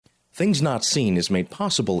Things Not Seen is made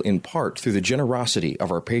possible in part through the generosity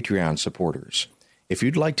of our Patreon supporters. If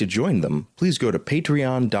you'd like to join them, please go to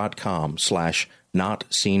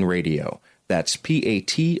patreon.com/notseenradio. That's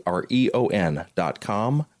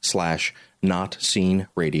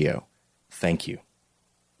patreon.com/notseenradio. Thank you.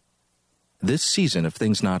 This season of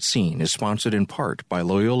Things Not Seen is sponsored in part by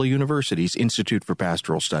Loyola University's Institute for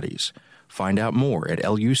Pastoral Studies. Find out more at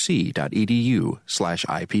luc.edu/IPS.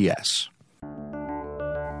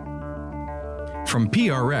 From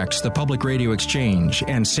PRX, the Public Radio Exchange,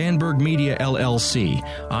 and Sandberg Media LLC,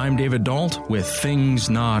 I'm David Dalt with Things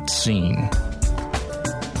Not Seen.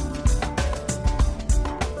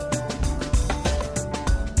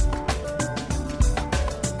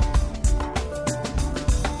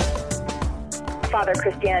 Father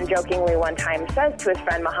Christian jokingly one time says to his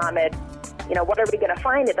friend Muhammad, what are we going to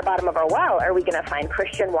find at the bottom of our well? Are we going to find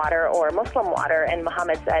Christian water or Muslim water? And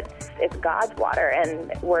Muhammad said, it's God's water,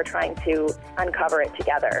 and we're trying to uncover it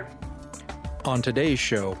together. On today's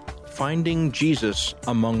show, Finding Jesus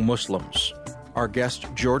Among Muslims. Our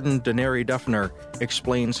guest, Jordan Denary Duffner,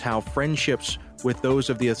 explains how friendships with those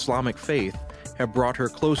of the Islamic faith have brought her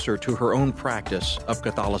closer to her own practice of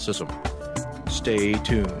Catholicism. Stay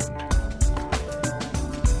tuned.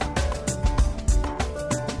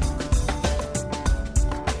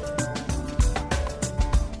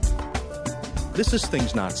 This is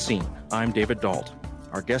Things Not Seen. I'm David Dalt.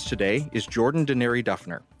 Our guest today is Jordan Denary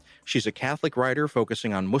Duffner. She's a Catholic writer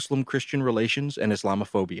focusing on Muslim-Christian relations and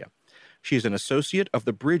Islamophobia. She is an associate of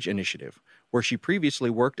the Bridge Initiative, where she previously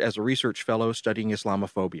worked as a research fellow studying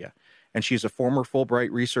Islamophobia, and she's a former Fulbright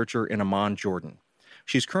researcher in Amman, Jordan.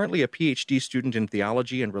 She's currently a PhD student in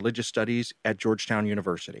theology and religious studies at Georgetown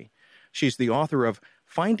University. She's the author of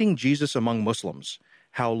Finding Jesus Among Muslims: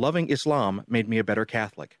 How Loving Islam Made Me a Better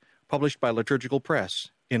Catholic, published by Liturgical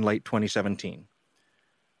Press in late 2017.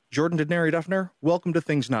 Jordan Denary Duffner, welcome to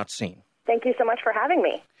Things Not Seen. Thank you so much for having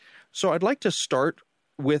me. So I'd like to start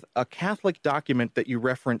with a Catholic document that you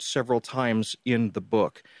reference several times in the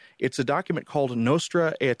book. It's a document called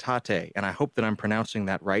Nostra Aetate, and I hope that I'm pronouncing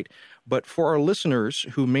that right. But for our listeners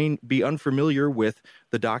who may be unfamiliar with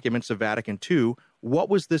the documents of Vatican II, what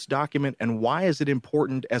was this document and why is it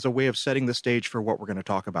important as a way of setting the stage for what we're going to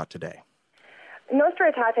talk about today?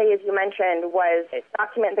 Nostra Aetate, as you mentioned, was a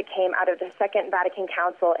document that came out of the Second Vatican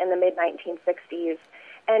Council in the mid-1960s,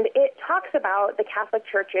 and it talks about the Catholic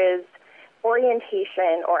Church's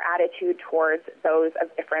orientation or attitude towards those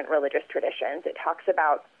of different religious traditions. It talks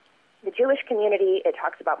about the Jewish community, it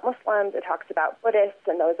talks about Muslims, it talks about Buddhists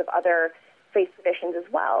and those of other faith traditions as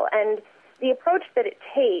well. And the approach that it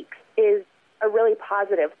takes is a really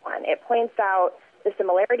positive one. It points out the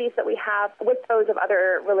similarities that we have with those of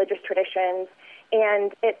other religious traditions,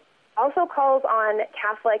 and it also calls on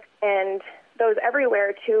Catholics and those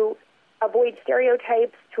everywhere to avoid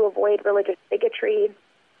stereotypes, to avoid religious bigotry.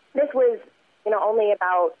 This was, only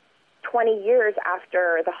about 20 years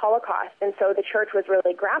after the Holocaust, and so the Church was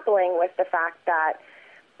really grappling with the fact that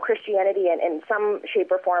Christianity in some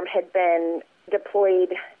shape or form had been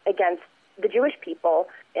deployed against the Jewish people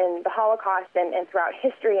in the Holocaust and throughout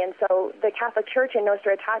history. And so the Catholic Church in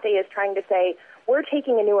Nostra Aetate is trying to say, we're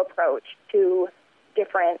taking a new approach to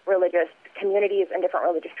different religious communities and different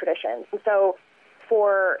religious traditions. And so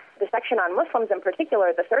for the section on Muslims in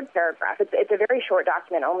particular, the third paragraph, it's a very short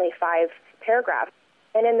document, only 5 paragraphs.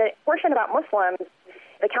 And in the portion about Muslims,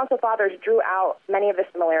 the Council Fathers drew out many of the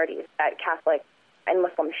similarities that Catholics and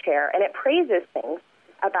Muslims share, and it praises things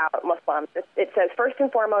about Muslims. It says, first and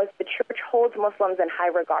foremost, the Church holds Muslims in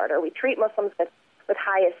high regard, or we treat Muslims with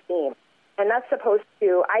high esteem. And that's supposed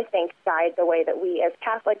to, I think, guide the way that we as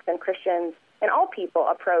Catholics and Christians and all people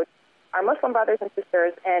approach our Muslim brothers and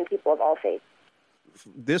sisters and people of all faiths.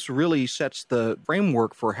 This really sets the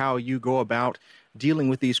framework for how you go about dealing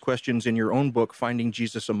with these questions in your own book, Finding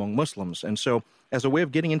Jesus Among Muslims. And so, as a way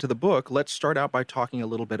of getting into the book, let's start out by talking a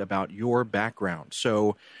little bit about your background.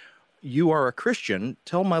 So, you are a Christian.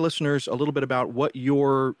 Tell my listeners a little bit about what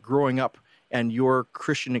your growing up and your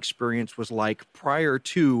Christian experience was like prior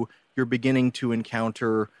to your beginning to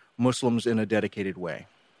encounter Muslims in a dedicated way.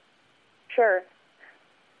 Sure.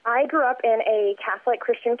 I grew up in a Catholic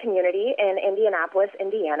Christian community in Indianapolis,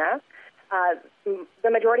 Indiana. The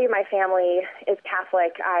majority of my family is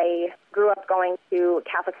Catholic. I grew up going to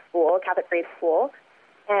Catholic school, Catholic grade school,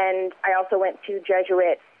 and I also went to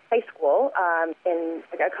Jesuit high school, in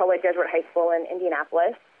a co-ed Jesuit high school in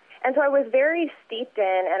Indianapolis. And so I was very steeped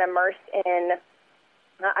in and immersed in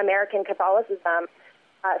American Catholicism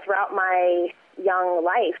throughout my young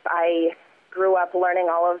life. I grew up learning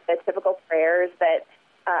all of the typical prayers that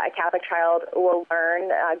a Catholic child will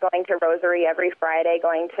learn, going to Rosary every Friday,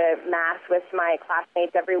 going to Mass with my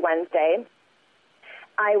classmates every Wednesday.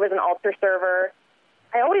 I was an altar server.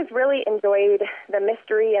 I always really enjoyed the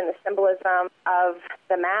mystery and the symbolism of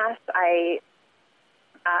the Mass. I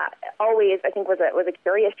always, I think, was a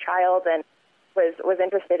curious child and was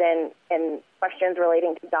interested in questions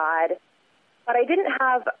relating to God. But I didn't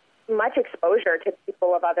have much exposure to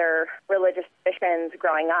people of other religious traditions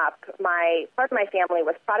growing up. Part of my family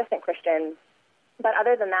was Protestant Christians, but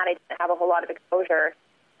other than that, I didn't have a whole lot of exposure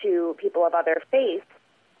to people of other faiths.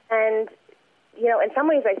 And, in some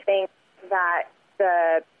ways, I think that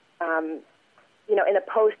in the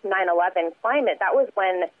post 9/11 climate, that was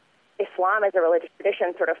when Islam as a religious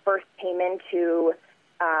tradition sort of first came into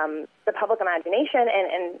the public imagination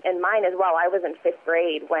and mine as well. I was in 5th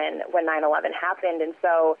grade when 9/11 happened, and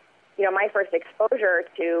so my first exposure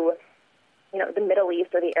to the Middle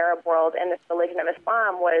East or the Arab world and this religion of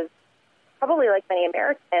Islam was probably, like many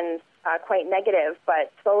Americans, quite negative.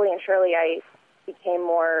 But slowly and surely, I became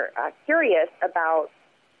more curious about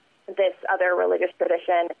this other religious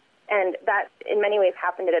tradition, and that in many ways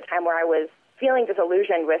happened at a time where I was feeling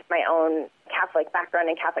disillusioned with my own Catholic background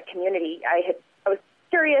and Catholic community. I was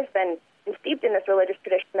curious and steeped in this religious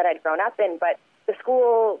tradition that I'd grown up in, but the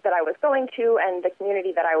school that I was going to and the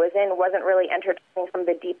community that I was in wasn't really entertaining some of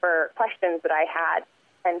the deeper questions that I had.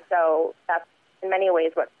 And so that's in many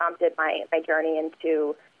ways what prompted my journey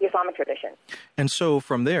into the Islamic tradition. And so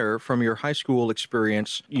from there, from your high school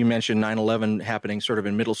experience, you mentioned 9/11 happening sort of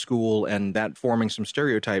in middle school and that forming some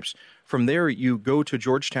stereotypes. From there, you go to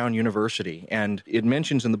Georgetown University, and it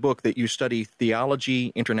mentions in the book that you study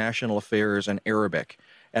theology, international affairs, and Arabic.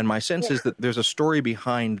 And my sense is that there's a story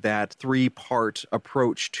behind that 3-part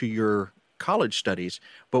approach to your college studies.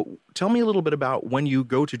 But tell me a little bit about when you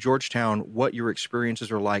go to Georgetown, what your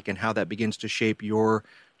experiences are like and how that begins to shape your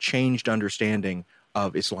changed understanding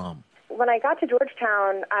of Islam. When I got to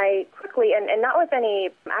Georgetown, I quickly, and not with any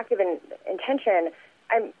active intention,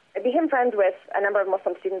 I became friends with a number of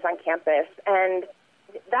Muslim students on campus. And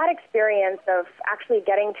that experience of actually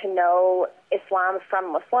getting to know Islam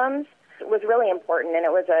from Muslims was really important, and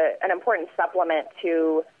it was an important supplement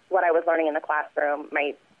to what I was learning in the classroom,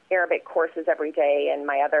 my Arabic courses every day, and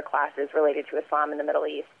my other classes related to Islam in the Middle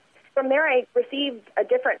East. From there, I received a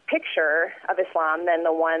different picture of Islam than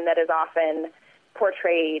the one that is often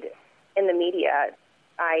portrayed in the media.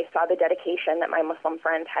 I saw the dedication that my Muslim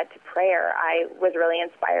friends had to prayer. I was really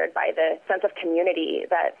inspired by the sense of community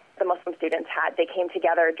that the Muslim students had. They came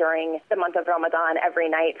together during the month of Ramadan every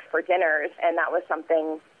night for dinners, and that was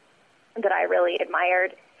something that I really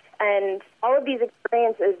admired. And all of these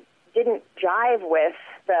experiences didn't jive with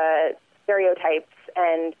the stereotypes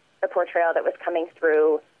and the portrayal that was coming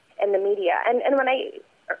through in the media. And when I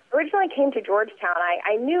originally came to Georgetown,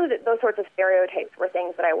 I knew that those sorts of stereotypes were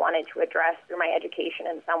things that I wanted to address through my education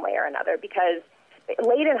in some way or another, because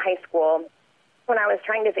late in high school, when I was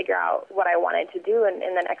trying to figure out what I wanted to do in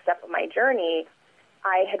the next step of my journey,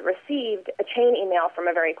 I had received a chain email from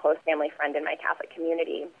a very close family friend in my Catholic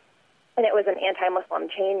community. And it was an anti-Muslim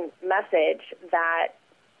chain message that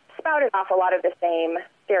spouted off a lot of the same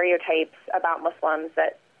stereotypes about Muslims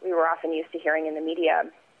that we were often used to hearing in the media.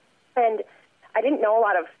 And I didn't know a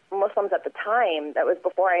lot of Muslims at the time. That was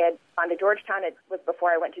before I had gone to Georgetown. It was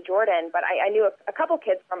before I went to Jordan. But I knew a couple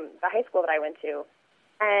kids from the high school that I went to.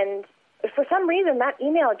 And for some reason, that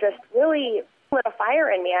email just really lit a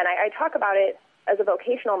fire in me. And I talk about it as a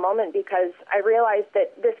vocational moment because I realized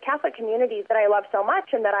that this Catholic community that I love so much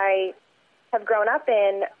and that I have grown up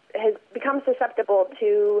in has become susceptible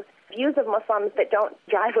to views of Muslims that don't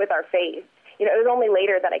jive with our faith. It was only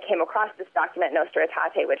later that I came across this document, Nostra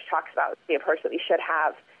Aetate, which talks about the approach that we should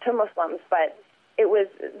have to Muslims. But it was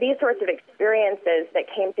these sorts of experiences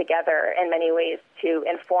that came together in many ways to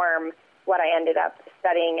inform what I ended up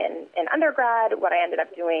studying in undergrad, what I ended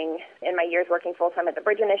up doing in my years working full-time at the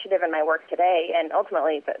Bridge Initiative and my work today, and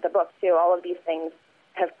ultimately the book, too. All of these things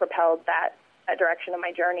have propelled that direction of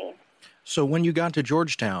my journey. So when you got to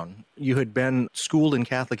Georgetown, you had been schooled in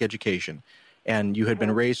Catholic education, and you had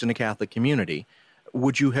been raised in a Catholic community.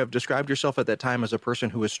 Would you have described yourself at that time as a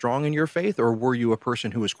person who was strong in your faith, or were you a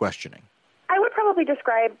person who was questioning? I would probably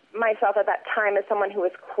describe myself at that time as someone who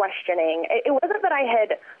was questioning. It wasn't that I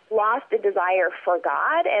had lost a desire for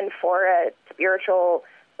God and for a spiritual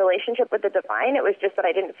relationship with the divine. It was just that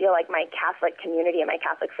I didn't feel like my Catholic community and my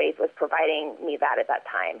Catholic faith was providing me that at that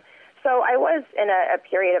time. So I was in a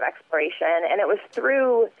period of exploration, and it was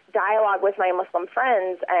through dialogue with my Muslim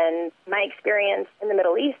friends and my experience in the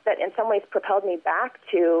Middle East that in some ways propelled me back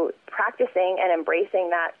to practicing and embracing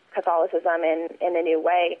that Catholicism in a new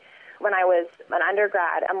way. when I was an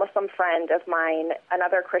undergrad, a Muslim friend of mine,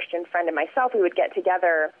 another Christian friend, and myself, we would get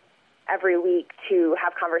together every week to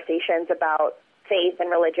have conversations about faith and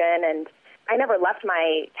religion. And I never left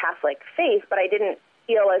my Catholic faith, but I didn't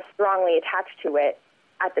feel as strongly attached to it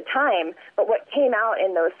at the time. But what came out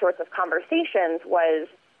in those sorts of conversations was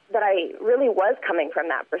that I really was coming from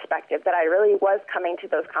that perspective, that I really was coming to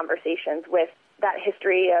those conversations with that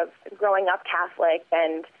history of growing up Catholic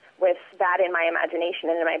and with that in my imagination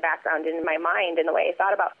and in my background and in my mind and the way I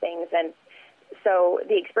thought about things. And so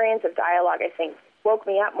the experience of dialogue, I think, woke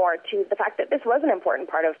me up more to the fact that this was an important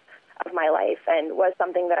part of my life and was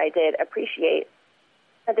something that I did appreciate.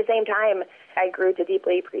 At the same time, I grew to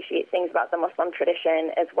deeply appreciate things about the Muslim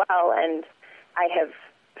tradition as well, and I have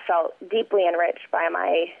felt deeply enriched by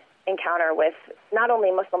my encounter with not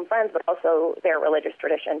only Muslim friends, but also their religious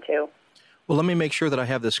tradition too. Well, let me make sure that I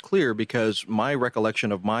have this clear, because my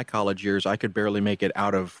recollection of my college years, I could barely make it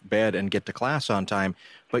out of bed and get to class on time.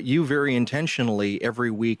 But you very intentionally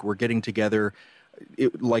every week were getting together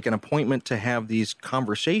like an appointment to have these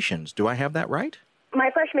conversations. Do I have that right?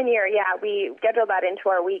 My freshman year, yeah, we scheduled that into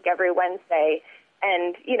our week every Wednesday.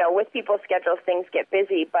 And, with people's schedules, things get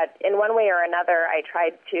busy. But in one way or another, I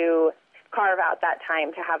tried to carve out that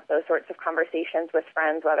time to have those sorts of conversations with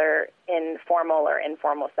friends, whether in formal or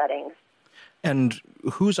informal settings. And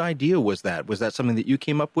whose idea was that? Was that something that you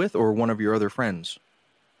came up with or one of your other friends?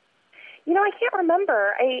 I can't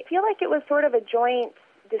remember. I feel like it was sort of a joint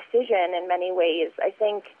decision in many ways. I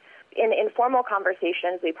think in informal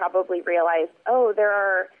conversations, we probably realized, there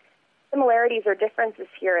are similarities or differences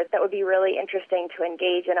here that would be really interesting to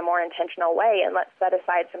engage in a more intentional way, and let's set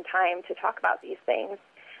aside some time to talk about these things.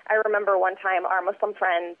 I remember one time our Muslim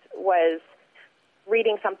friend was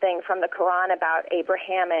reading something from the Quran about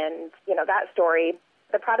Abraham and, that story.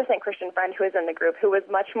 The Protestant Christian friend who was in the group, who was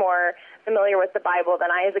much more familiar with the Bible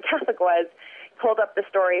than I as a Catholic was, pulled up the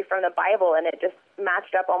story from the Bible, and it just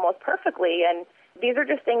matched up almost perfectly. And these are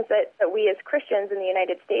just things that we as Christians in the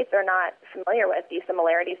United States are not familiar with, these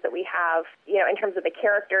similarities that we have, in terms of the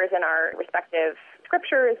characters in our respective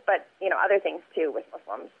scriptures, but, other things too with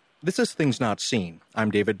Muslims. This is Things Not Seen.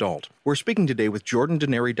 I'm David Dalt. We're speaking today with Jordan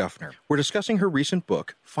Denary Duffner. We're discussing her recent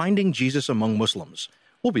book, Finding Jesus Among Muslims.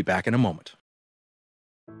 We'll be back in a moment.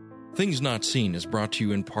 Things Not Seen is brought to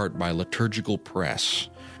you in part by Liturgical Press.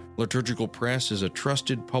 Liturgical Press is a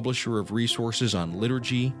trusted publisher of resources on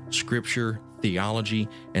liturgy, scripture, theology,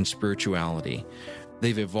 and spirituality.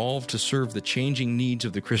 They've evolved to serve the changing needs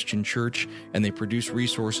of the Christian church, and they produce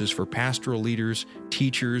resources for pastoral leaders,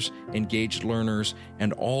 teachers, engaged learners,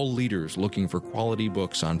 and all leaders looking for quality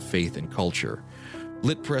books on faith and culture.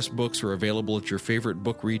 Lit Press books are available at your favorite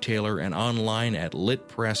book retailer and online at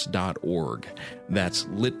litpress.org. That's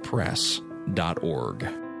litpress.org.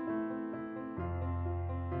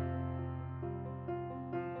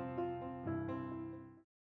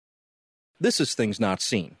 This is Things Not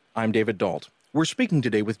Seen. I'm David Dalt. We're speaking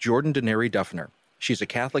today with Jordan Denary Duffner. She's a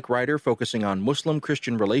Catholic writer focusing on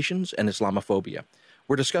Muslim-Christian relations and Islamophobia.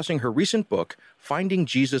 We're discussing her recent book, Finding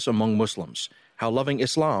Jesus Among Muslims, How Loving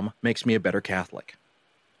Islam Makes Me a Better Catholic.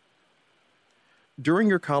 During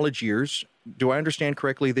your college years, do I understand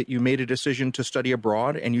correctly that you made a decision to study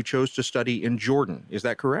abroad and you chose to study in Jordan? Is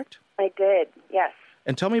that correct? I did, yes.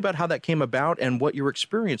 And tell me about how that came about and what your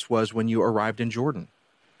experience was when you arrived in Jordan.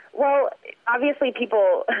 Well, obviously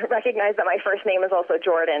people recognize that my first name is also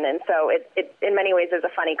Jordan, and so it in many ways is a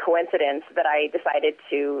funny coincidence that I decided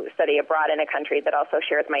to study abroad in a country that also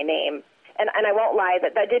shares my name. And I won't lie,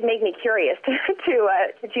 that did make me curious to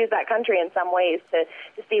choose that country in some ways, to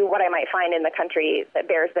see what I might find in the country that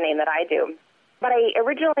bears the name that I do. But I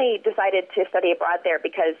originally decided to study abroad there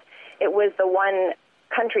because it was the one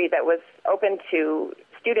country that was open to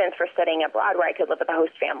students for studying abroad where I could live with a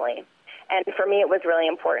host family. And for me, it was really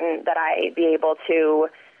important that I be able to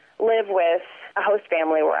live with a host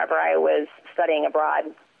family wherever I was studying abroad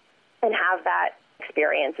and have that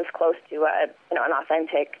experience as close to an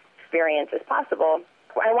authentic experience as possible.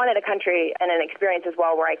 I wanted a country and an experience as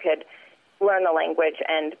well where I could learn the language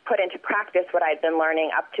and put into practice what I'd been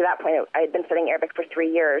learning. Up to that point, I had been studying Arabic for 3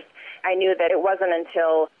 years. I knew that it wasn't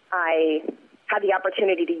until I had the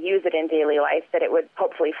opportunity to use it in daily life that it would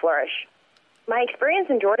hopefully flourish. My experience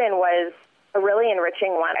in Jordan was a really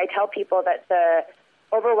enriching one. I tell people that the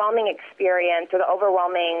overwhelming experience or the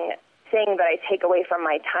overwhelming thing that I take away from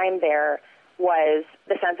my time there was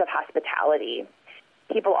the sense of hospitality.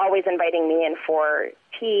 People always inviting me in for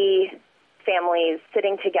tea, families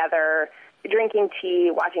sitting together, drinking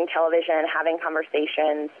tea, watching television, having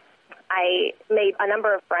conversations. I made a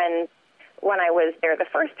number of friends when I was there the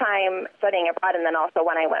first time studying abroad, and then also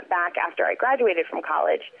when I went back after I graduated from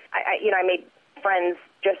college. I made friends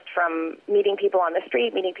just from meeting people on the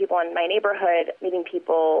street, meeting people in my neighborhood, meeting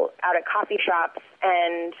people out at coffee shops,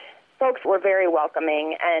 and folks were very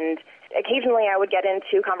welcoming. And occasionally I would get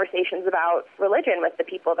into conversations about religion with the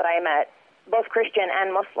people that I met, both Christian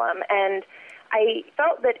and Muslim. And I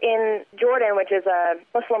felt that in Jordan, which is a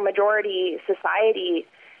Muslim-majority society,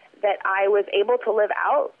 that I was able to live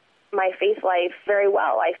out my faith life very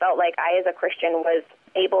well. I felt like I, as a Christian, was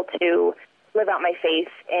able to live out my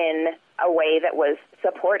faith in a way that was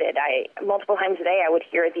supported. Multiple times a day I would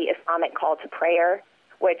hear the Islamic call to prayer,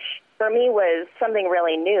 which for me was something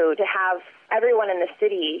really new. To have everyone in the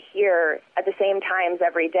city hear at the same times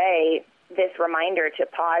every day this reminder to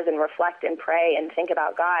pause and reflect and pray and think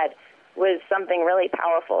about God was something really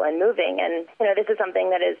powerful and moving. And, this is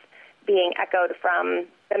something that is being echoed from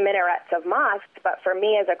the minarets of mosques, but for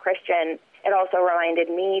me as a Christian, it also reminded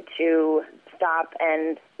me to stop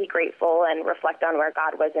and be grateful and reflect on where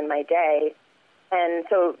God was in my day. And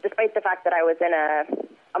so despite the fact that I was in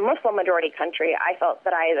a Muslim-majority country, I felt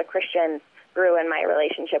that I, as a Christian, grew in my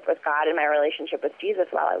relationship with God and my relationship with Jesus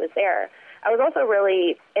while I was there. I was also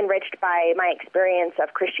really enriched by my experience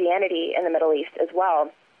of Christianity in the Middle East as well.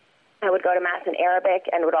 I would go to Mass in Arabic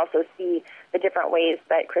and would also see the different ways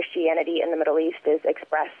that Christianity in the Middle East is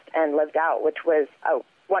expressed and lived out, which was a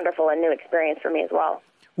wonderful and new experience for me as well.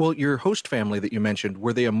 Well, your host family that you mentioned,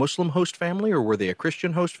 were they a Muslim host family or were they a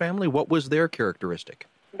Christian host family? What was their characteristic?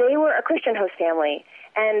 They were a Christian host family,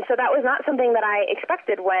 and so that was not something that I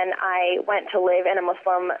expected when I went to live in a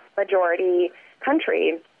Muslim-majority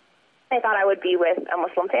country. I thought I would be with a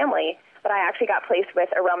Muslim family, but I actually got placed with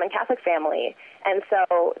a Roman Catholic family. And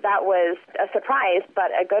so that was a surprise,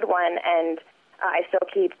 but a good one, and I still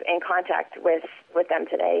keep in contact with them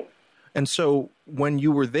today. And so when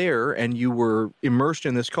you were there and you were immersed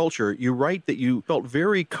in this culture, you write that you felt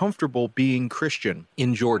very comfortable being Christian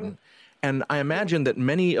in Jordan. Mm-hmm. And I imagine that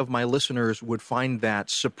many of my listeners would find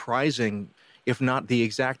that surprising, if not the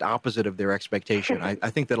exact opposite of their expectation. I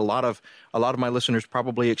think that a lot of my listeners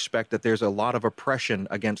probably expect that there's a lot of oppression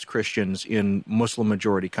against Christians in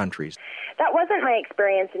Muslim-majority countries. That wasn't my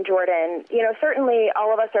experience in Jordan. Certainly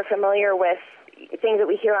all of us are familiar with things that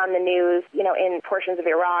we hear on the news, in portions of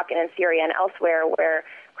Iraq and in Syria and elsewhere where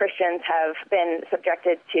Christians have been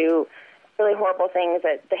subjected to really horrible things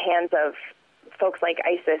at the hands of folks like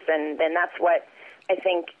ISIS, and that's what I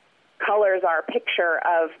think colors our picture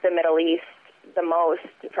of the Middle East the most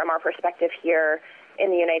from our perspective here in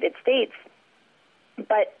the United States.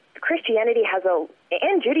 But Christianity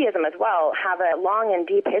and Judaism as well, have a long and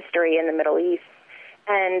deep history in the Middle East.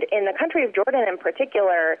 And in the country of Jordan in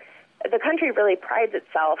particular, the country really prides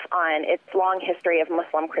itself on its long history of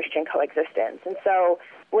Muslim-Christian coexistence. And so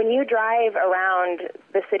when you drive around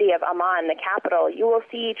the city of Amman, the capital, you will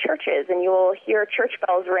see churches and you will hear church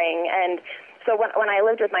bells ring. And so when I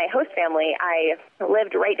lived with my host family, I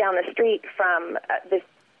lived right down the street from this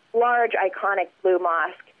large, iconic blue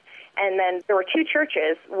mosque. And then there were two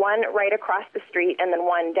churches, one right across the street and then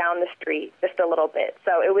one down the street just a little bit.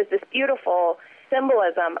 So it was this beautiful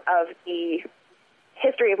symbolism of the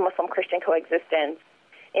history of Muslim-Christian coexistence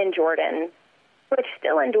in Jordan, which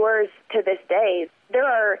still endures to this day. There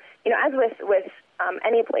are, as with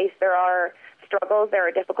any place, there are struggles, there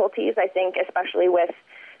are difficulties, I think, especially with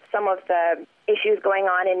some of the issues going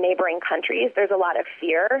on in neighboring countries. There's a lot of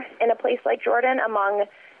fear in a place like Jordan among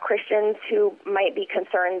Christians who might be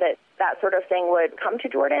concerned that that sort of thing would come to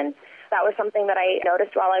Jordan. That was something that I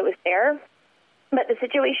noticed while I was there. But the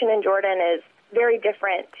situation in Jordan is very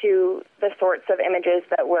different to the sorts of images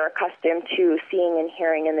that we're accustomed to seeing and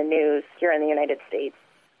hearing in the news here in the United States.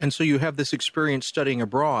 And so you have this experience studying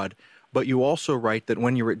abroad, but you also write that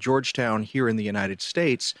when you're at Georgetown here in the United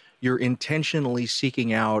States, you're intentionally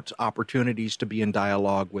seeking out opportunities to be in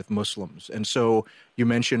dialogue with Muslims. And so you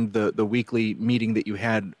mentioned the weekly meeting that you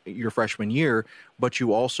had your freshman year, but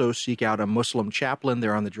you also seek out a Muslim chaplain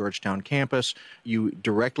there on the Georgetown campus. You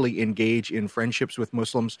directly engage in friendships with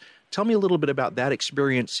Muslims. Tell me a little bit about that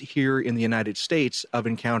experience here in the United States of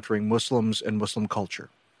encountering Muslims and Muslim culture.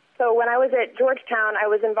 So when I was at Georgetown, I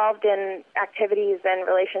was involved in activities and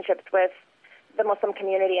relationships with the Muslim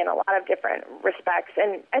community in a lot of different respects.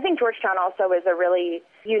 And I think Georgetown also is a really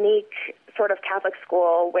unique sort of Catholic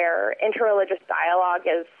school where interreligious dialogue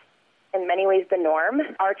is in many ways the norm.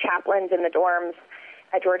 Our chaplains in the dorms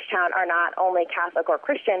at Georgetown are not only Catholic or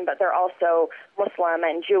Christian, but they're also Muslim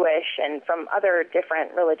and Jewish and from other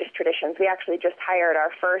different religious traditions. We actually just hired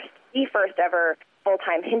the first ever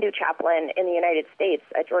full-time Hindu chaplain in the United States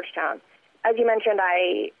at Georgetown. As you mentioned,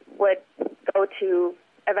 I would go to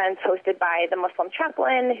events hosted by the Muslim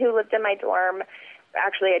chaplain who lived in my dorm.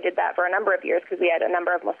 Actually, I did that for a number of years because we had a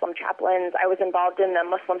number of Muslim chaplains. I was involved in the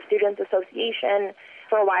Muslim Students Association.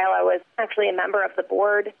 For a while, I was actually a member of the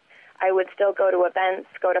board. I would still go to events,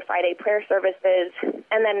 go to Friday prayer services.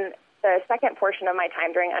 And then the second portion of my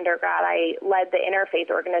time during undergrad, I led the interfaith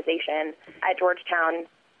organization at Georgetown,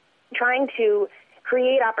 trying to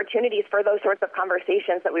create opportunities for those sorts of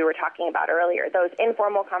conversations that we were talking about earlier, those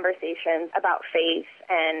informal conversations about faith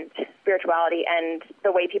and spirituality and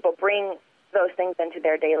the way people bring those things into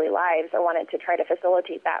their daily lives. I wanted to try to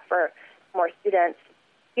facilitate that for more students.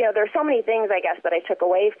 You know, there's so many things, I guess, that I took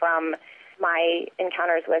away from my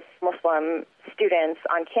encounters with Muslim students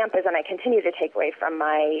on campus, and I continue to take away from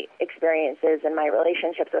my experiences and my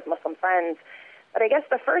relationships with Muslim friends. But I guess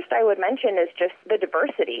the first I would mention is just the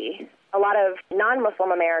diversity. A lot of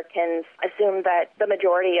non-Muslim Americans assume that the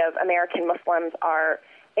majority of American Muslims are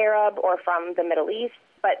Arab or from the Middle East,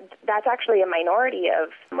 but that's actually a minority of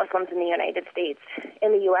Muslims in the United States.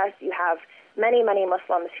 In the U.S., you have many, many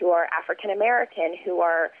Muslims who are African American, who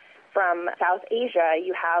are from South Asia.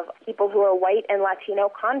 You have people who are white and Latino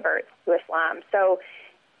converts to Islam. So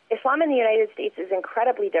Islam in the United States is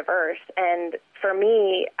incredibly diverse, and for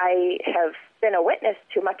me, I have been a witness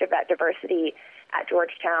to much of that diversity at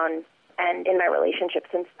Georgetown and in my relationship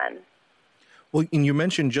since then. Well, and you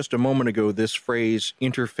mentioned just a moment ago this phrase,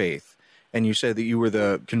 interfaith, and you said that you were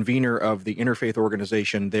the convener of the interfaith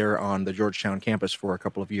organization there on the Georgetown campus for a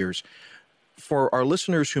couple of years. For our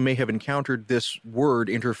listeners who may have encountered this word,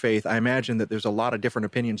 interfaith, I imagine that there's a lot of different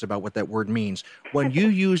opinions about what that word means. When you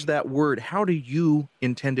use that word, how do you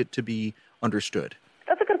intend it to be understood?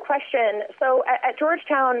 That's a good question. So at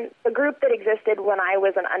Georgetown, the group that existed when I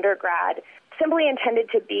was an undergrad simply intended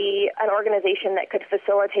to be an organization that could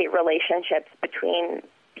facilitate relationships between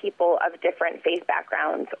people of different faith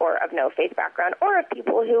backgrounds or of no faith background, or of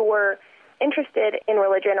people who were interested in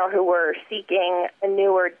religion or who were seeking a new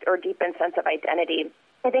or deepened sense of identity.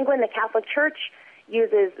 I think when the Catholic Church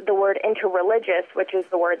uses the word interreligious, which is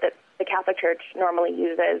the word that the Catholic Church normally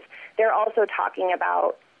uses, they're also talking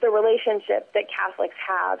about the relationship that Catholics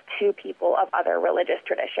have to people of other religious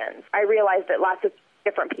traditions. I realize that lots of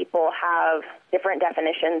different people have different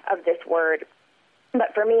definitions of this word.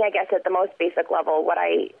 But for me, I guess at the most basic level, when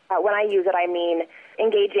I use it, I mean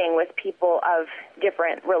engaging with people of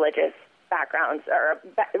different religious backgrounds or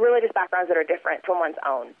religious backgrounds that are different from one's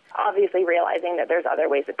own. Obviously realizing that there's other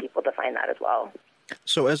ways that people define that as well.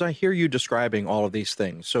 So as I hear you describing all of these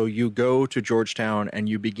things, so you go to Georgetown and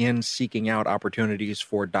you begin seeking out opportunities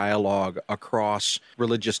for dialogue across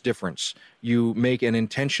religious difference. You make an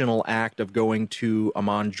intentional act of going to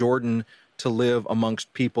Amman, Jordan, to live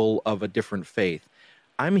amongst people of a different faith.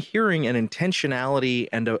 I'm hearing an intentionality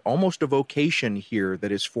and almost a vocation here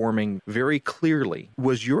that is forming very clearly.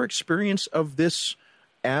 Was your experience of this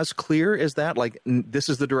as clear as that? Like, this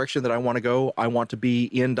is the direction that I want to go. I want to be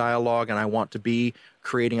in dialogue and I want to be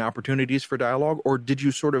creating opportunities for dialogue? Or did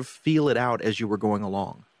you sort of feel it out as you were going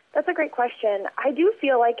along? That's a great question. I do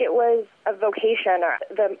feel like it was a vocation. Or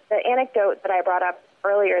the anecdote that I brought up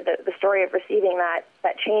earlier, the story of receiving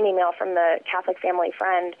that chain email from the Catholic family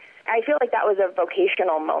friend, I feel like that was a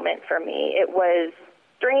vocational moment for me. It was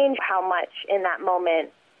strange how much in that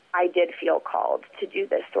moment I did feel called to do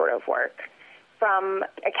this sort of work. From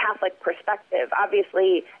a Catholic perspective,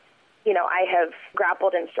 obviously, you know, I have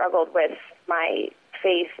grappled and struggled with my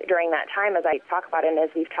faith during that time, as I talk about it and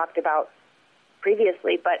as we've talked about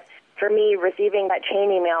previously. But for me, receiving that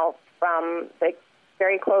chain email from the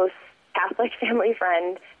very close Catholic family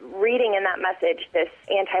friend, reading in that message this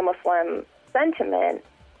anti-Muslim sentiment,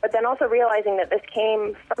 but then also realizing that this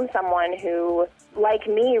came from someone who, like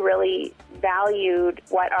me, really valued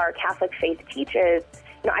what our Catholic faith teaches,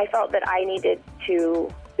 you know, I felt that I needed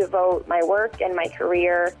to devote my work and my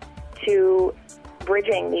career to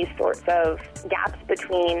bridging these sorts of gaps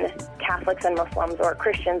between Catholics and Muslims, or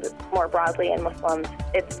Christians more broadly and Muslims.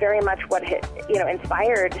 It's very much what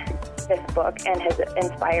inspired this book and has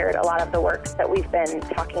inspired a lot of the work that we've been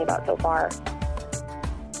talking about so far.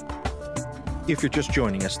 If you're just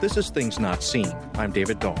joining us, this is Things Not Seen. I'm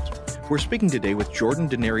David Dalt. We're speaking today with Jordan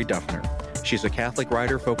Denary Duffner. She's a Catholic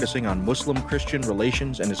writer focusing on Muslim-Christian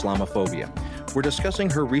relations and Islamophobia. We're discussing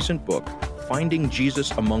her recent book, Finding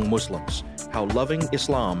Jesus Among Muslims, How Loving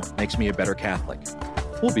Islam Makes Me a Better Catholic.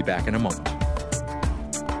 We'll be back in a moment.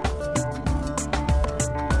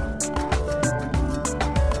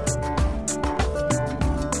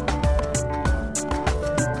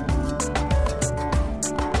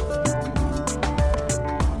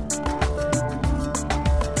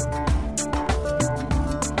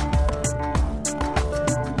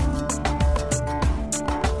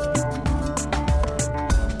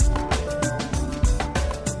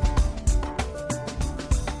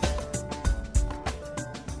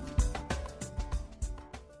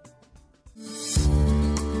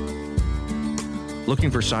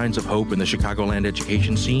 Looking for signs of hope in the Chicagoland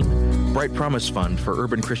education scene? Bright Promise Fund for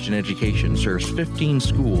Urban Christian Education serves 15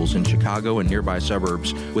 schools in Chicago and nearby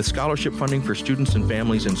suburbs with scholarship funding for students and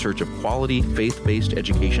families in search of quality, faith-based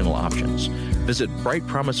educational options. Visit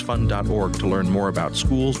brightpromisefund.org to learn more about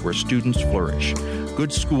schools where students flourish.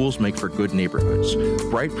 Good schools make for good neighborhoods.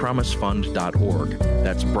 brightpromisefund.org.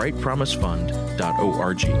 That's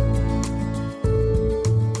brightpromisefund.org.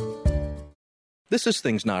 This is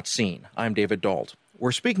Things Not Seen. I'm David Dalt.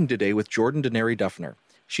 We're speaking today with Jordan Denary Duffner.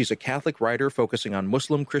 She's a Catholic writer focusing on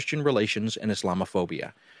Muslim-Christian relations and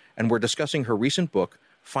Islamophobia. And we're discussing her recent book,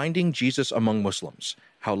 Finding Jesus Among Muslims,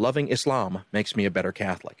 How Loving Islam Makes Me a Better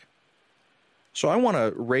Catholic. So I want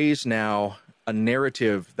to raise now a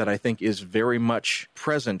narrative that I think is very much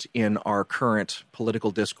present in our current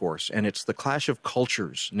political discourse, and it's the clash of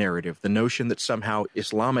cultures narrative, the notion that somehow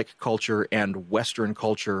Islamic culture and Western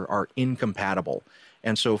culture are incompatible.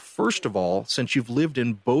 And so, first of all, since you've lived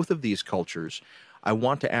in both of these cultures, I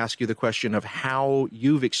want to ask you the question of how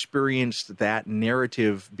you've experienced that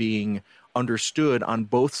narrative being understood on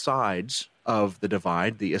both sides of the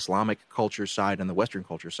divide, the Islamic culture side and the Western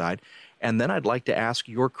culture side. And then I'd like to ask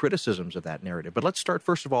your criticisms of that narrative. But let's start,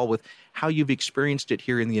 first of all, with how you've experienced it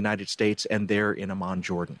here in the United States and there in Amman,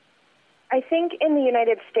 Jordan. I think in the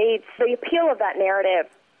United States, the appeal of that narrative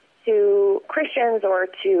to Christians or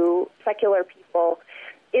to secular people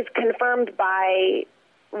is confirmed by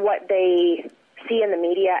what they see in the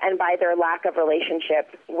media and by their lack of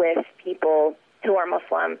relationship with people who are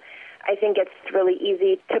Muslim. I think it's really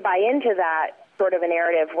easy to buy into that sort of a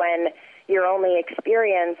narrative when your only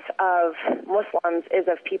experience of Muslims is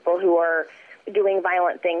of people who are doing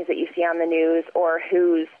violent things that you see on the news or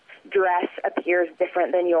whose dress appears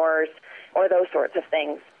different than yours or those sorts of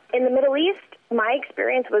things. In the Middle East, my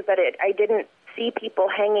experience was that I didn't see people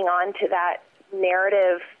hanging on to that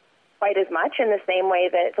narrative quite as much in the same way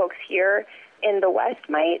that folks here in the West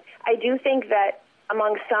might. I do think that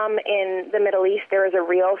among some in the Middle East, there is a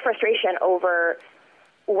real frustration over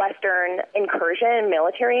Western incursion,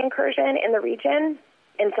 military incursion in the region.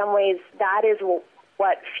 In some ways, that is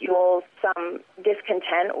what fuels some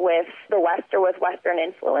discontent with the West or with Western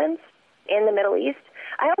influence in the Middle East.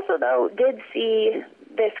 I also, though, did see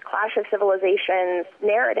this clash of civilizations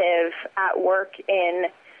narrative at work in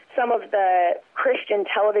some of the Christian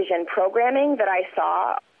television programming that I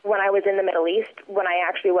saw when I was in the Middle East. When I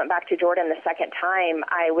actually went back to Jordan the second time,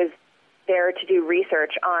 I was there to do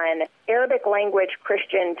research on Arabic language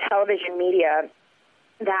Christian television media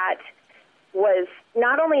that was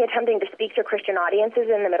not only attempting to speak to Christian audiences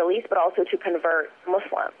in the Middle East, but also to convert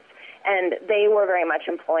Muslims. And they were very much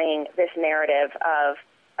employing this narrative of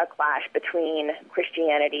a clash between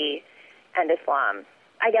Christianity and Islam.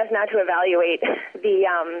 I guess now to evaluate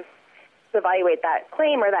that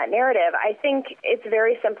claim or that narrative, I think it's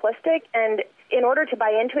very simplistic, and in order to buy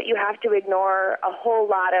into it, you have to ignore a whole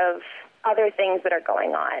lot of other things that are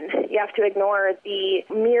going on. You have to ignore the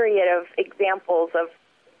myriad of examples of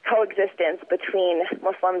coexistence between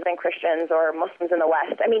Muslims and Christians or Muslims in the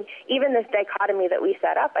West. I mean, even this dichotomy that we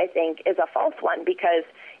set up, I think, is a false one because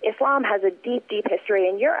Islam has a deep, deep history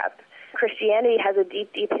in Europe. Christianity has a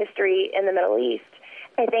deep, deep history in the Middle East.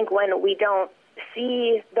 I think when we don't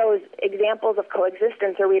see those examples of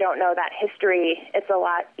coexistence or we don't know that history, it's a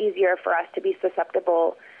lot easier for us to be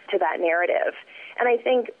susceptible to that narrative. And I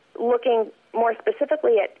think looking more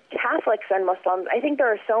specifically at Catholics and Muslims, I think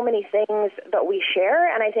there are so many things that we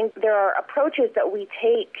share, and I think there are approaches that we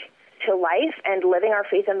take to life and living our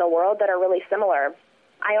faith in the world that are really similar.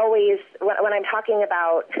 I always, when I'm talking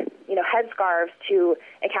about, headscarves to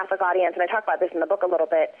a Catholic audience, and I talk about this in the book a little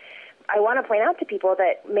bit, I want to point out to people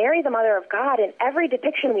that Mary, the Mother of God, in every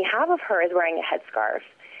depiction we have of her is wearing a headscarf.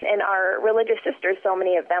 And our religious sisters, so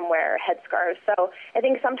many of them wear headscarves. So I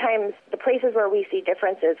think sometimes the places where we see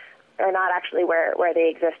differences are not actually where they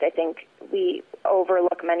exist. I think we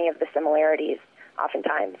overlook many of the similarities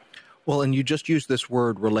oftentimes. Well, and you just used this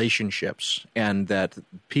word relationships, and that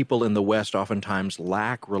people in the West oftentimes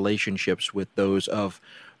lack relationships with those of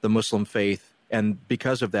the Muslim faith. And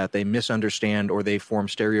because of that, they misunderstand or they form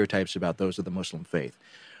stereotypes about those of the Muslim faith.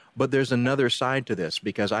 But there's another side to this,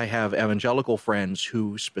 because I have evangelical friends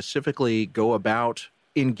who specifically go about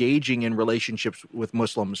engaging in relationships with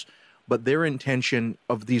Muslims, but their intention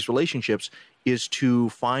of these relationships is to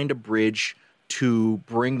find a bridge to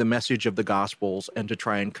bring the message of the Gospels and to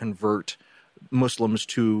try and convert Muslims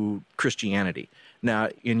to Christianity. Now,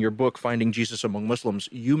 in your book, Finding Jesus Among Muslims,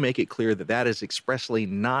 you make it clear that that is expressly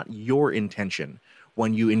not your intention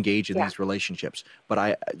when you engage in these relationships.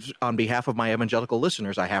 But on behalf of my evangelical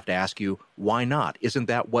listeners, I have to ask you, why not? Isn't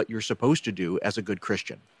that what you're supposed to do as a good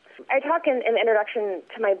Christian? I talk in the introduction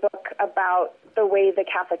to my book about the way the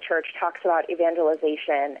Catholic Church talks about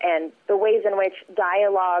evangelization and the ways in which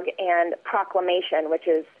dialogue and proclamation, which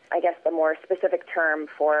is, I guess, the more specific term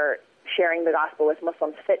for sharing the gospel with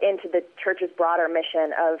Muslims, fit into the Church's broader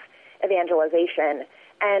mission of evangelization.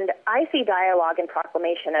 And I see dialogue and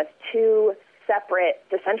proclamation as two separate,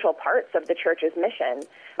 essential parts of the Church's mission.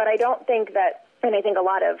 But I don't think that, and I think a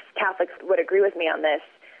lot of Catholics would agree with me on this,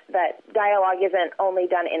 that dialogue isn't only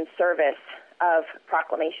done in service of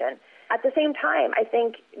proclamation. At the same time, I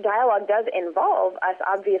think dialogue does involve us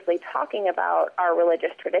obviously talking about our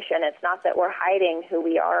religious tradition. It's not that we're hiding who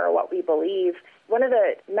we are or what we believe. One of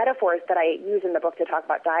the metaphors that I use in the book to talk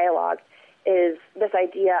about dialogue is this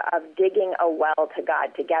idea of digging a well to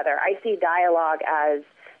God together. I see dialogue as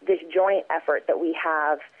this joint effort that we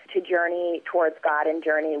have to journey towards God and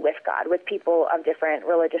journey with God, with people of different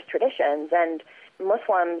religious traditions. And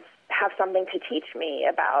Muslims have something to teach me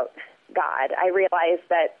about God. I realize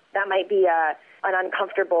that might be an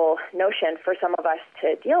uncomfortable notion for some of us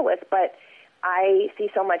to deal with, but I see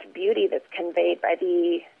so much beauty that's conveyed by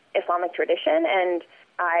the Islamic tradition, and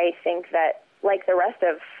I think that, like the rest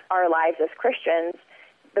of our lives as Christians,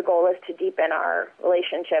 the goal is to deepen our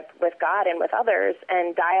relationship with God and with others,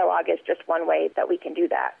 and dialogue is just one way that we can do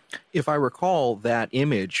that. If I recall that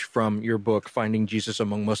image from your book, Finding Jesus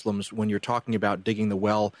Among Muslims, when you're talking about digging the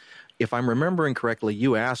well, if I'm remembering correctly,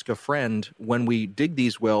 you ask a friend, when we dig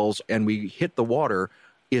these wells and we hit the water,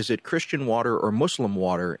 is it Christian water or Muslim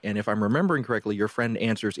water? And if I'm remembering correctly, your friend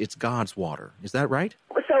answers, it's God's water. Is that right?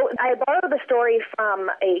 So I borrowed the story from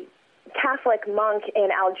a Catholic monk in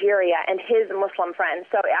Algeria and his Muslim friends.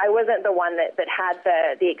 So I wasn't the one that had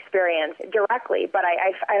the experience directly, but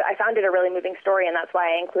I found it a really moving story, and that's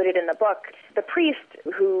why I included it in the book. The priest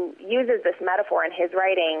who uses this metaphor in his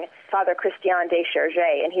writing, Father Christian de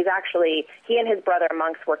Chergé, and he and his brother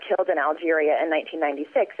monks were killed in Algeria in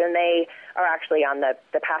 1996, and they are actually on the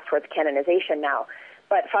path towards canonization now.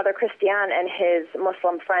 But Father Christian and his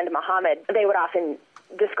Muslim friend Muhammad, they would often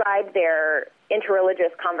describe their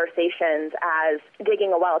interreligious conversations as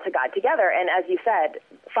digging a well to God together. And as you said,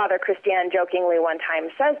 Father Christian jokingly one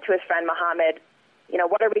time says to his friend Muhammad,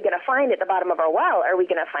 what are we going to find at the bottom of our well? Are we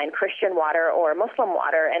going to find Christian water or Muslim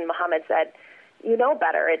water? And Muhammad said, you know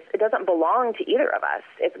better. It doesn't belong to either of us.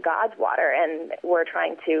 It's God's water, and we're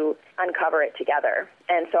trying to uncover it together.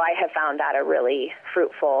 And so I have found that a really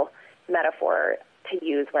fruitful metaphor to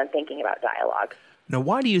use when thinking about dialogue. Now,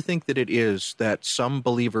 why do you think that it is that some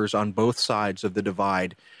believers on both sides of the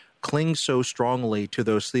divide cling so strongly to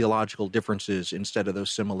those theological differences instead of those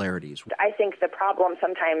similarities? I think the problem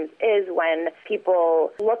sometimes is when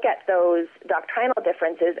people look at those doctrinal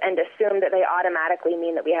differences and assume that they automatically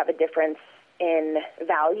mean that we have a difference in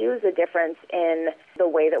values, a difference in the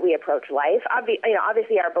way that we approach life.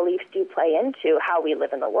 Obviously, our beliefs do play into how we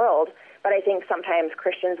live in the world, but I think sometimes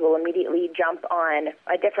Christians will immediately jump on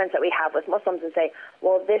a difference that we have with Muslims and say,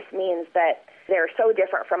 well, this means that they're so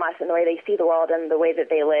different from us in the way they see the world and the way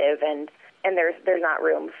that they live, and there's not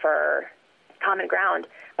room for common ground.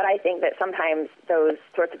 But I think that sometimes those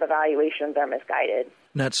sorts of evaluations are misguided.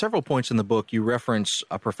 Now, at several points in the book, you reference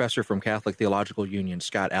a professor from Catholic Theological Union,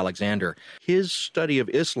 Scott Alexander. His study of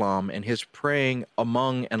Islam and his praying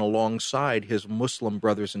among and alongside his Muslim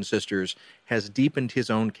brothers and sisters has deepened his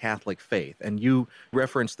own Catholic faith. And you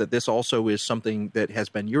reference that this also is something that has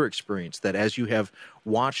been your experience, that as you have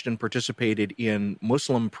watched and participated in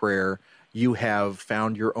Muslim prayer, you have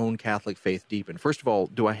found your own Catholic faith deepen. First of all,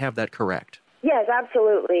 do I have that correct? Yes,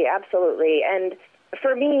 absolutely, absolutely. And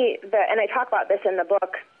for me, and I talk about this in the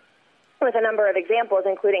book with a number of examples,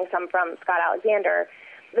 including some from Scott Alexander,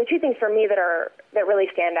 the two things for me that really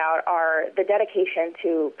stand out are the dedication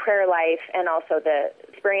to prayer life and also the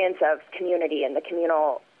experience of community and the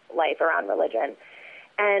communal life around religion.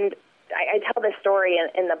 And I tell this story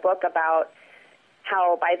in the book about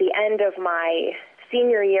how by the end of my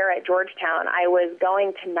senior year at Georgetown, I was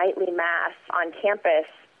going to nightly Mass on campus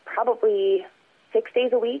probably 6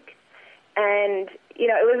 days a week. And,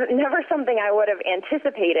 it was never something I would have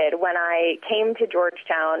anticipated when I came to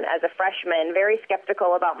Georgetown as a freshman, very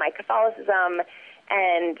skeptical about my Catholicism.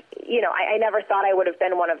 And, I never thought I would have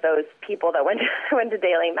been one of those people that went to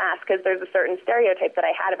daily Mass, because there's a certain stereotype that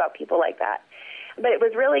I had about people like that. But it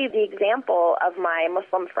was really the example of my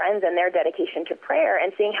Muslim friends and their dedication to prayer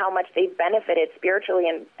and seeing how much they've benefited spiritually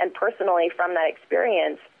and personally from that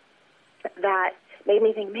experience that made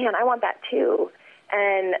me think, man, I want that too.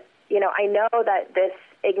 And, I know that this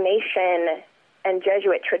Ignatian and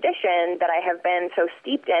Jesuit tradition that I have been so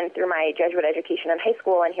steeped in through my Jesuit education in high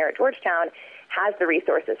school and here at Georgetown has the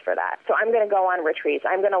resources for that. So I'm going to go on retreats.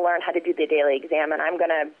 I'm going to learn how to do the daily exam, and I'm going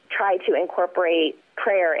to try to incorporate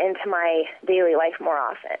prayer into my daily life more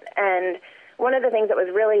often. And one of the things that was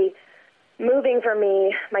really moving for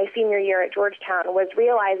me my senior year at Georgetown was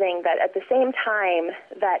realizing that at the same time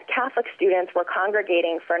that Catholic students were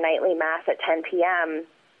congregating for nightly Mass at 10 p.m.,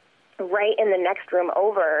 right in the next room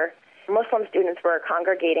over, Muslim students were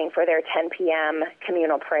congregating for their 10 p.m.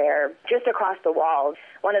 communal prayer just across the walls.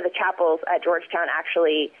 One of the chapels at Georgetown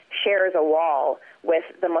actually shares a wall with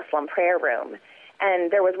the Muslim prayer room.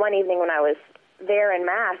 And there was one evening when I was there in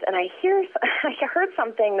Mass, and I heard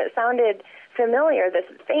something that sounded familiar, this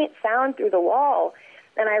faint sound through the wall,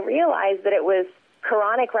 and I realized that it was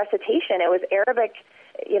Quranic recitation. It was Arabic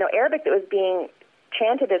that was being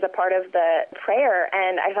chanted as a part of the prayer,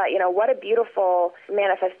 and I thought, what a beautiful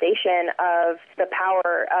manifestation of the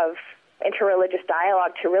power of interreligious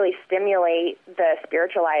dialogue to really stimulate the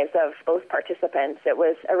spiritual lives of both participants. It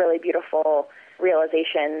was a really beautiful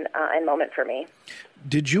realization and moment for me.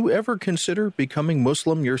 Did you ever consider becoming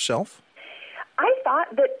Muslim yourself? I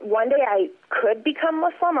thought that one day I could become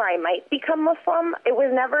Muslim, or I might become Muslim. It was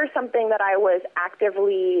never something that I was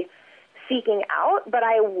actively seeking out, but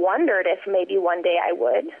I wondered if maybe one day I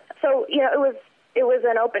would. So, it was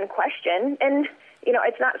an open question, and,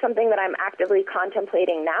 it's not something that I'm actively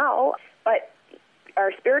contemplating now, but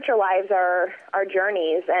our spiritual lives are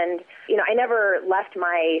journeys, and, I never left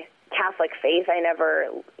my Catholic faith. I never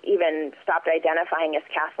even stopped identifying as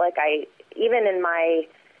Catholic. Even in my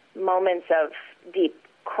moments of deep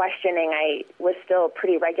questioning, I was still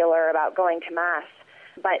pretty regular about going to Mass.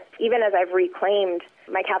 But even as I've reclaimed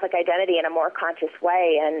my Catholic identity in a more conscious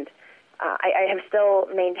way, and I have still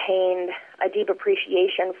maintained a deep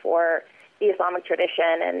appreciation for the Islamic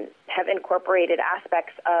tradition and have incorporated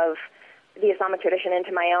aspects of the Islamic tradition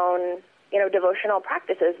into my own, devotional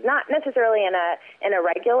practices. Not necessarily in a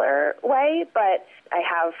regular way, but I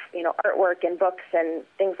have, artwork and books and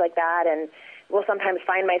things like that, and will sometimes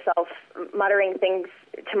find myself muttering things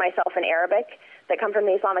to myself in Arabic that come from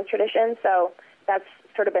the Islamic tradition. So that's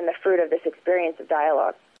sort of been the fruit of this experience of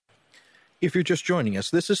dialogue. If you're just joining us,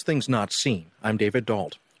 this is Things Not Seen. I'm David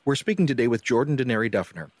Dalt. We're speaking today with Jordan Denary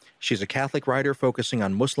Duffner. She's a Catholic writer focusing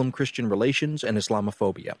on Muslim-Christian relations and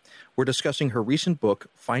Islamophobia. We're discussing her recent book,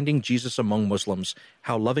 Finding Jesus Among Muslims,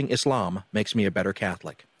 How Loving Islam Makes Me a Better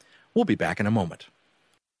Catholic. We'll be back in a moment.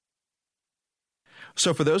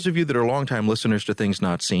 So for those of you that are longtime listeners to Things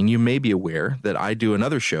Not Seen, you may be aware that I do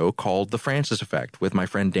another show called The Francis Effect with my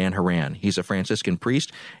friend Dan Horan. He's a Franciscan priest.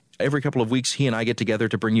 Every couple of weeks, he and I get together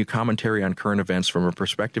to bring you commentary on current events from a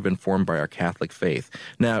perspective informed by our Catholic faith.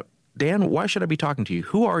 Now, Dan, why should I be talking to you?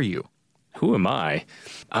 Who are you? Who am I?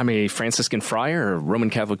 I'm a Franciscan friar, a Roman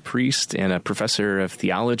Catholic priest, and a professor of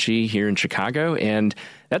theology here in Chicago. And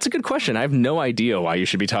that's a good question. I have no idea why you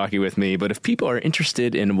should be talking with me. But if people are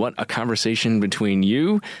interested in what a conversation between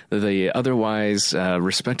you, the otherwise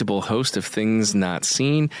respectable host of Things Not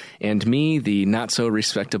Seen, and me, the not so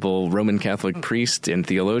respectable Roman Catholic priest and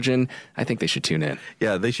theologian, I think they should tune in.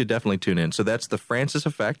 Yeah, they should definitely tune in. So that's The Francis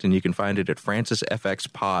Effect, and you can find it at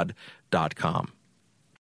francisfxpod.com.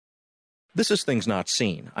 This is Things Not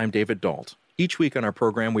Seen. I'm David Dalt. Each week on our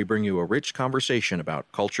program, we bring you a rich conversation about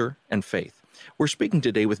culture and faith. We're speaking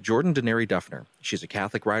today with Jordan Denary Duffner. She's a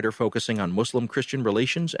Catholic writer focusing on Muslim-Christian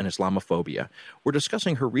relations and Islamophobia. We're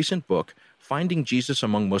discussing her recent book, Finding Jesus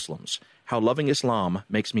Among Muslims, How Loving Islam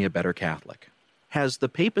Makes Me a Better Catholic. Has the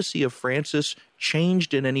papacy of Francis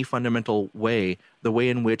changed in any fundamental way the way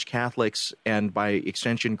in which Catholics, and by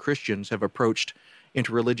extension Christians, have approached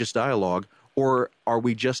interreligious dialogue, or are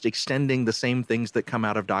we just extending the same things that come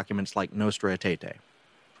out of documents like Nostra Aetate?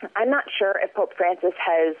 I'm not sure if Pope Francis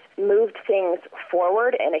has moved things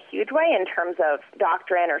forward in a huge way in terms of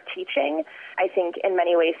doctrine or teaching. I think in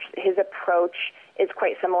many ways his approach is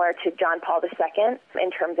quite similar to John Paul II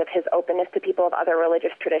in terms of his openness to people of other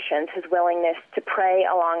religious traditions, his willingness to pray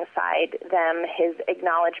alongside them, his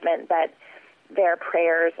acknowledgement that their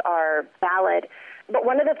prayers are valid. But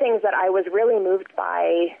one of the things that I was really moved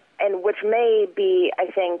by, and which may be, I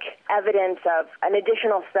think, evidence of an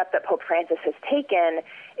additional step that Pope Francis has taken,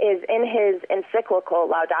 is in his encyclical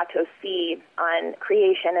Laudato Si on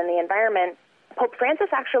creation and the environment, Pope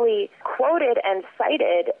Francis actually quoted and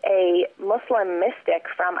cited a Muslim mystic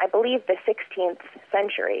from, I believe, the 16th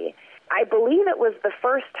century. I believe it was the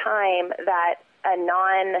first time that a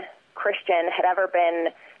non-Christian had ever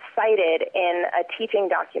been cited in a teaching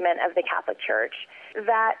document of the Catholic Church.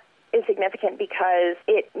 That is significant because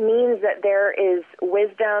it means that there is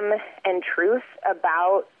wisdom and truth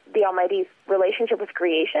about the Almighty's relationship with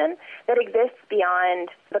creation that exists beyond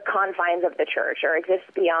the confines of the church or exists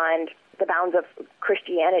beyond the bounds of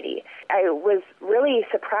Christianity. I was really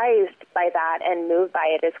surprised by that and moved by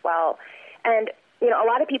it as well. And, a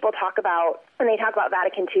lot of people talk about, when they talk about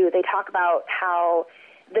Vatican II, they talk about how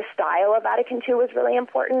the style of Vatican II was really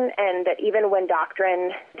important, and that even when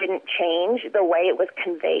doctrine didn't change, the way it was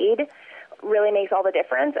conveyed really makes all the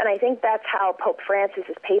difference. And I think that's how Pope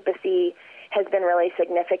Francis's papacy has been really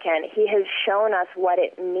significant. He has shown us what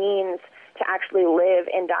it means to actually live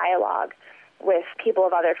in dialogue with people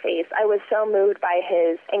of other faiths. I was so moved by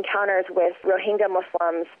his encounters with Rohingya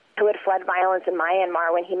Muslims who had fled violence in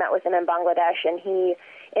Myanmar when he met with them in Bangladesh, and he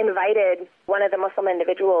invited one of the Muslim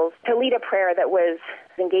individuals to lead a prayer that was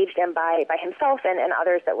engaged in by himself and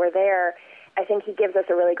others that were there. I think he gives us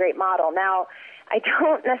a really great model. Now, I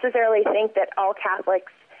don't necessarily think that all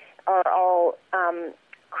Catholics or all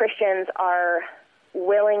Christians are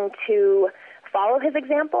willing to follow his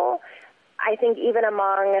example. I think even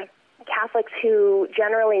among Catholics who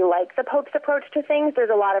generally like the Pope's approach to things, there's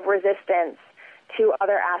a lot of resistance to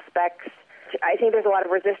other aspects. I think there's a lot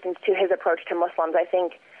of resistance to his approach to Muslims. I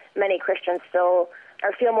think many Christians still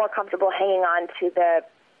feel more comfortable hanging on to the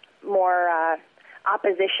more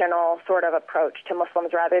oppositional sort of approach to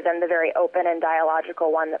Muslims rather than the very open and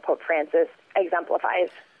dialogical one that Pope Francis exemplifies.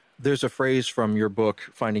 There's a phrase from your book,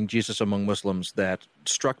 Finding Jesus Among Muslims, that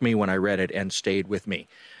struck me when I read it and stayed with me.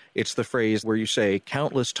 It's the phrase where you say,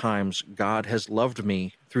 "Countless times God has loved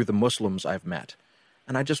me through the Muslims I've met."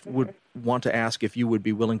 And I just would want to ask if you would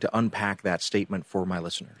be willing to unpack that statement for my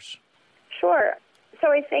listeners. Sure.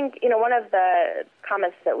 So I think, one of the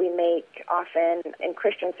comments that we make often in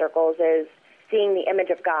Christian circles is seeing the image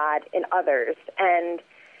of God in others. And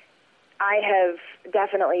I have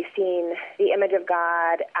definitely seen the image of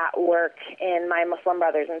God at work in my Muslim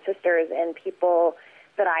brothers and sisters and people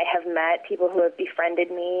that I have met, people who have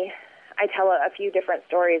befriended me. I tell a few different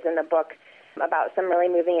stories in the book about some really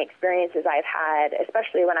moving experiences I've had,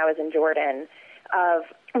 especially when I was in Jordan, of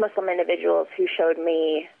Muslim individuals who showed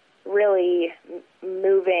me really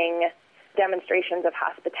moving demonstrations of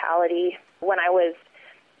hospitality. When I was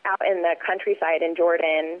out in the countryside in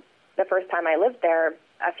Jordan, the first time I lived there,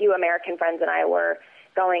 a few American friends and I were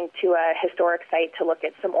going to a historic site to look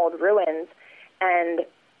at some old ruins, and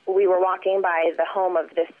we were walking by the home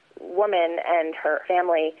of this woman and her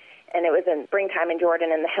family, and it was in springtime in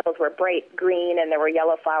Jordan, and the hills were bright green, and there were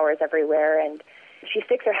yellow flowers everywhere, and she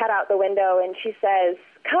sticks her head out the window, and she says,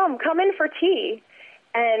 come in for tea.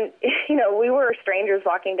 And, we were strangers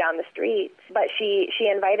walking down the street, but she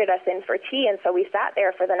invited us in for tea, and so we sat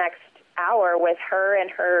there for the next hour with her and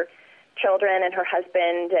her children and her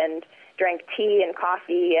husband and drank tea and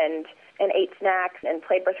coffee and ate snacks and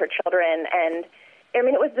played with her children. And,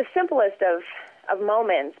 it was the simplest of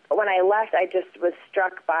moments. But when I left, I just was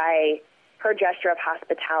struck by her gesture of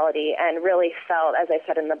hospitality and really felt, as I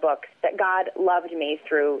said in the book, that God loved me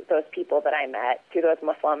through those people that I met, through those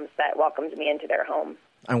Muslims that welcomed me into their home.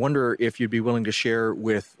 I wonder if you'd be willing to share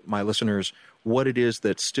with my listeners what it is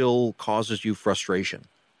that still causes you frustration.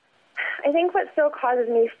 I think what still causes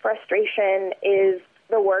me frustration is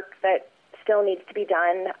the work that still needs to be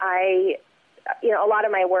done. A lot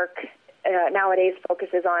of my work nowadays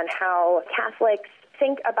focuses on how Catholics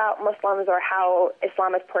think about Muslims or how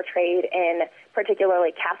Islam is portrayed in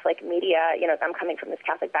particularly Catholic media. I'm coming from this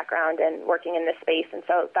Catholic background and working in this space, and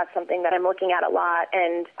so that's something that I'm looking at a lot.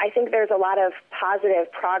 And I think there's a lot of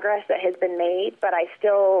positive progress that has been made, but I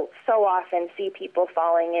still so often see people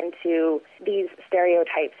falling into these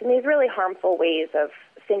stereotypes and these really harmful ways of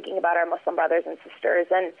thinking about our Muslim brothers and sisters.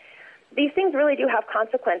 And these things really do have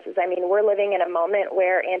consequences. We're living in a moment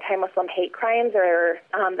where anti-Muslim hate crimes are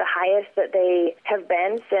the highest that they have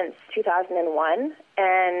been since 2001,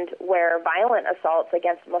 and where violent assaults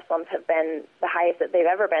against Muslims have been the highest that they've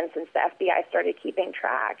ever been since the FBI started keeping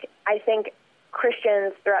track. I think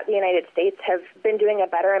Christians throughout the United States have been doing a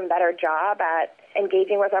better and better job at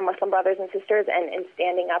engaging with our Muslim brothers and sisters and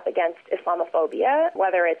standing up against Islamophobia,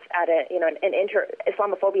 whether it's at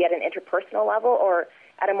Islamophobia at an interpersonal level or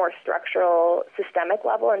at a more structural, systemic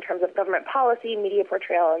level in terms of government policy, media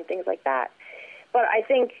portrayal, and things like that. But I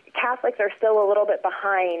think Catholics are still a little bit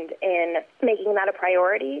behind in making that a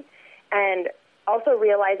priority, and also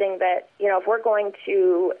realizing that, if we're going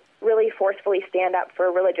to really forcefully stand up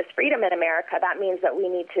for religious freedom in America, that means that we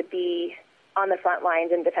need to be on the front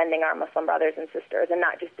lines in defending our Muslim brothers and sisters and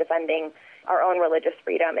not just defending our own religious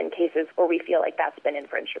freedom in cases where we feel like that's been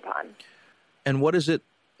infringed upon. And what is it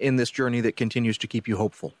in this journey that continues to keep you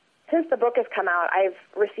hopeful? Since the book has come out, I've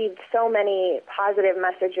received so many positive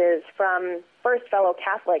messages from first fellow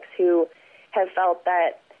Catholics who have felt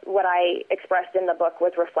that what I expressed in the book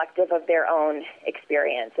was reflective of their own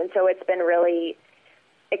experience. And so it's been really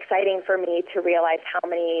exciting for me to realize how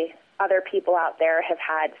many other people out there have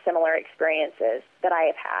had similar experiences that I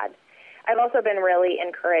have had. I've also been really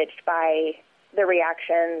encouraged by the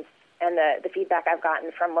reactions and the feedback I've gotten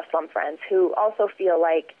from Muslim friends who also feel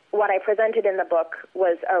like what I presented in the book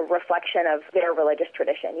was a reflection of their religious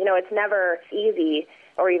tradition. You know, it's never easy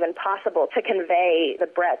or even possible to convey the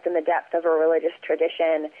breadth and the depth of a religious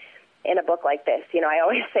tradition in a book like this. You know, I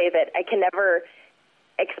always say that I can never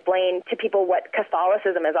explain to people what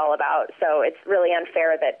Catholicism is all about, so it's really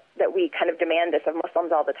unfair that we kind of demand this of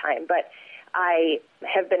Muslims all the time. But I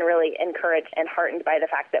have been really encouraged and heartened by the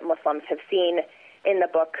fact that Muslims have seen in the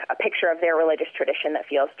book a picture of their religious tradition that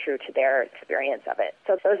feels true to their experience of it.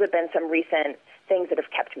 So those have been some recent things that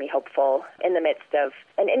have kept me hopeful in the midst of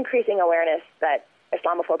an increasing awareness that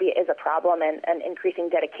Islamophobia is a problem and an increasing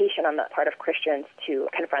dedication on the part of Christians to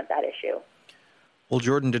confront that issue. Well,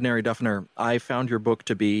 Jordan Denary Duffner, I found your book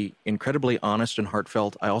to be incredibly honest and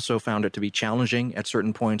heartfelt. I also found it to be challenging at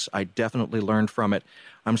certain points. I definitely learned from it.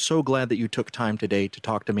 I'm so glad that you took time today to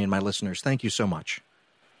talk to me and my listeners. Thank you so much.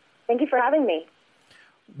 Thank you for having me.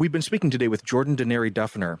 We've been speaking today with Jordan Denary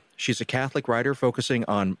Duffner. She's a Catholic writer focusing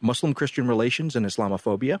on Muslim-Christian relations and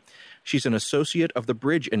Islamophobia. She's an associate of the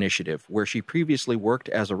Bridge Initiative, where she previously worked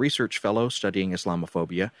as a research fellow studying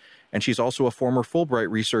Islamophobia, and she's also a former Fulbright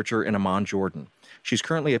researcher in Amman, Jordan. She's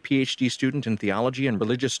currently a PhD student in theology and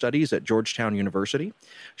religious studies at Georgetown University.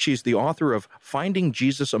 She's the author of Finding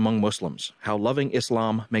Jesus Among Muslims, How Loving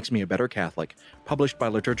Islam Makes Me a Better Catholic, published by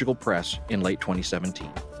Liturgical Press in late 2017.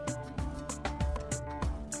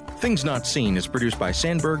 Things Not Seen is produced by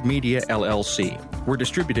Sandberg Media, LLC. We're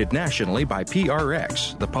distributed nationally by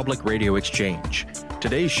PRX, the Public Radio Exchange.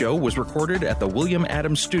 Today's show was recorded at the William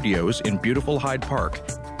Adams Studios in beautiful Hyde Park,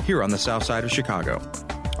 here on the south side of Chicago.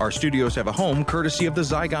 Our studios have a home courtesy of the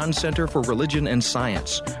Zygon Center for Religion and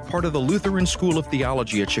Science, part of the Lutheran School of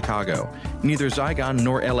Theology at Chicago. Neither Zygon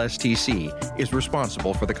nor LSTC is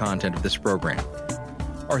responsible for the content of this program.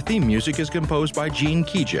 Our theme music is composed by Gene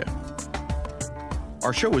Kija.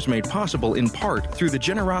 Our show was made possible in part through the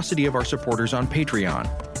generosity of our supporters on Patreon.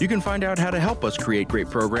 You can find out how to help us create great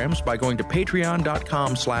programs by going to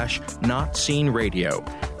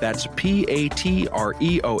patreon.com/notseenradio. That's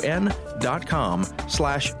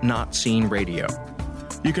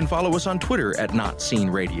patreon.com/notseenradio. You can follow us on Twitter at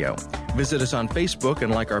notseenradio. Visit us on Facebook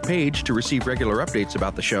and like our page to receive regular updates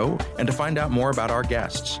about the show and to find out more about our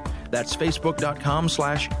guests. That's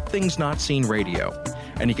facebook.com/thingsnotseenradio.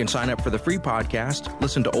 And you can sign up for the free podcast,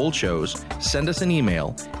 listen to old shows, send us an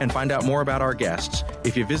email, and find out more about our guests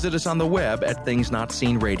if you visit us on the web at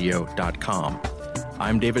thingsnotseenradio.com.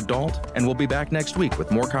 I'm David Dalt, and we'll be back next week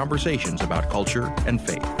with more conversations about culture and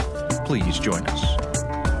faith. Please join us.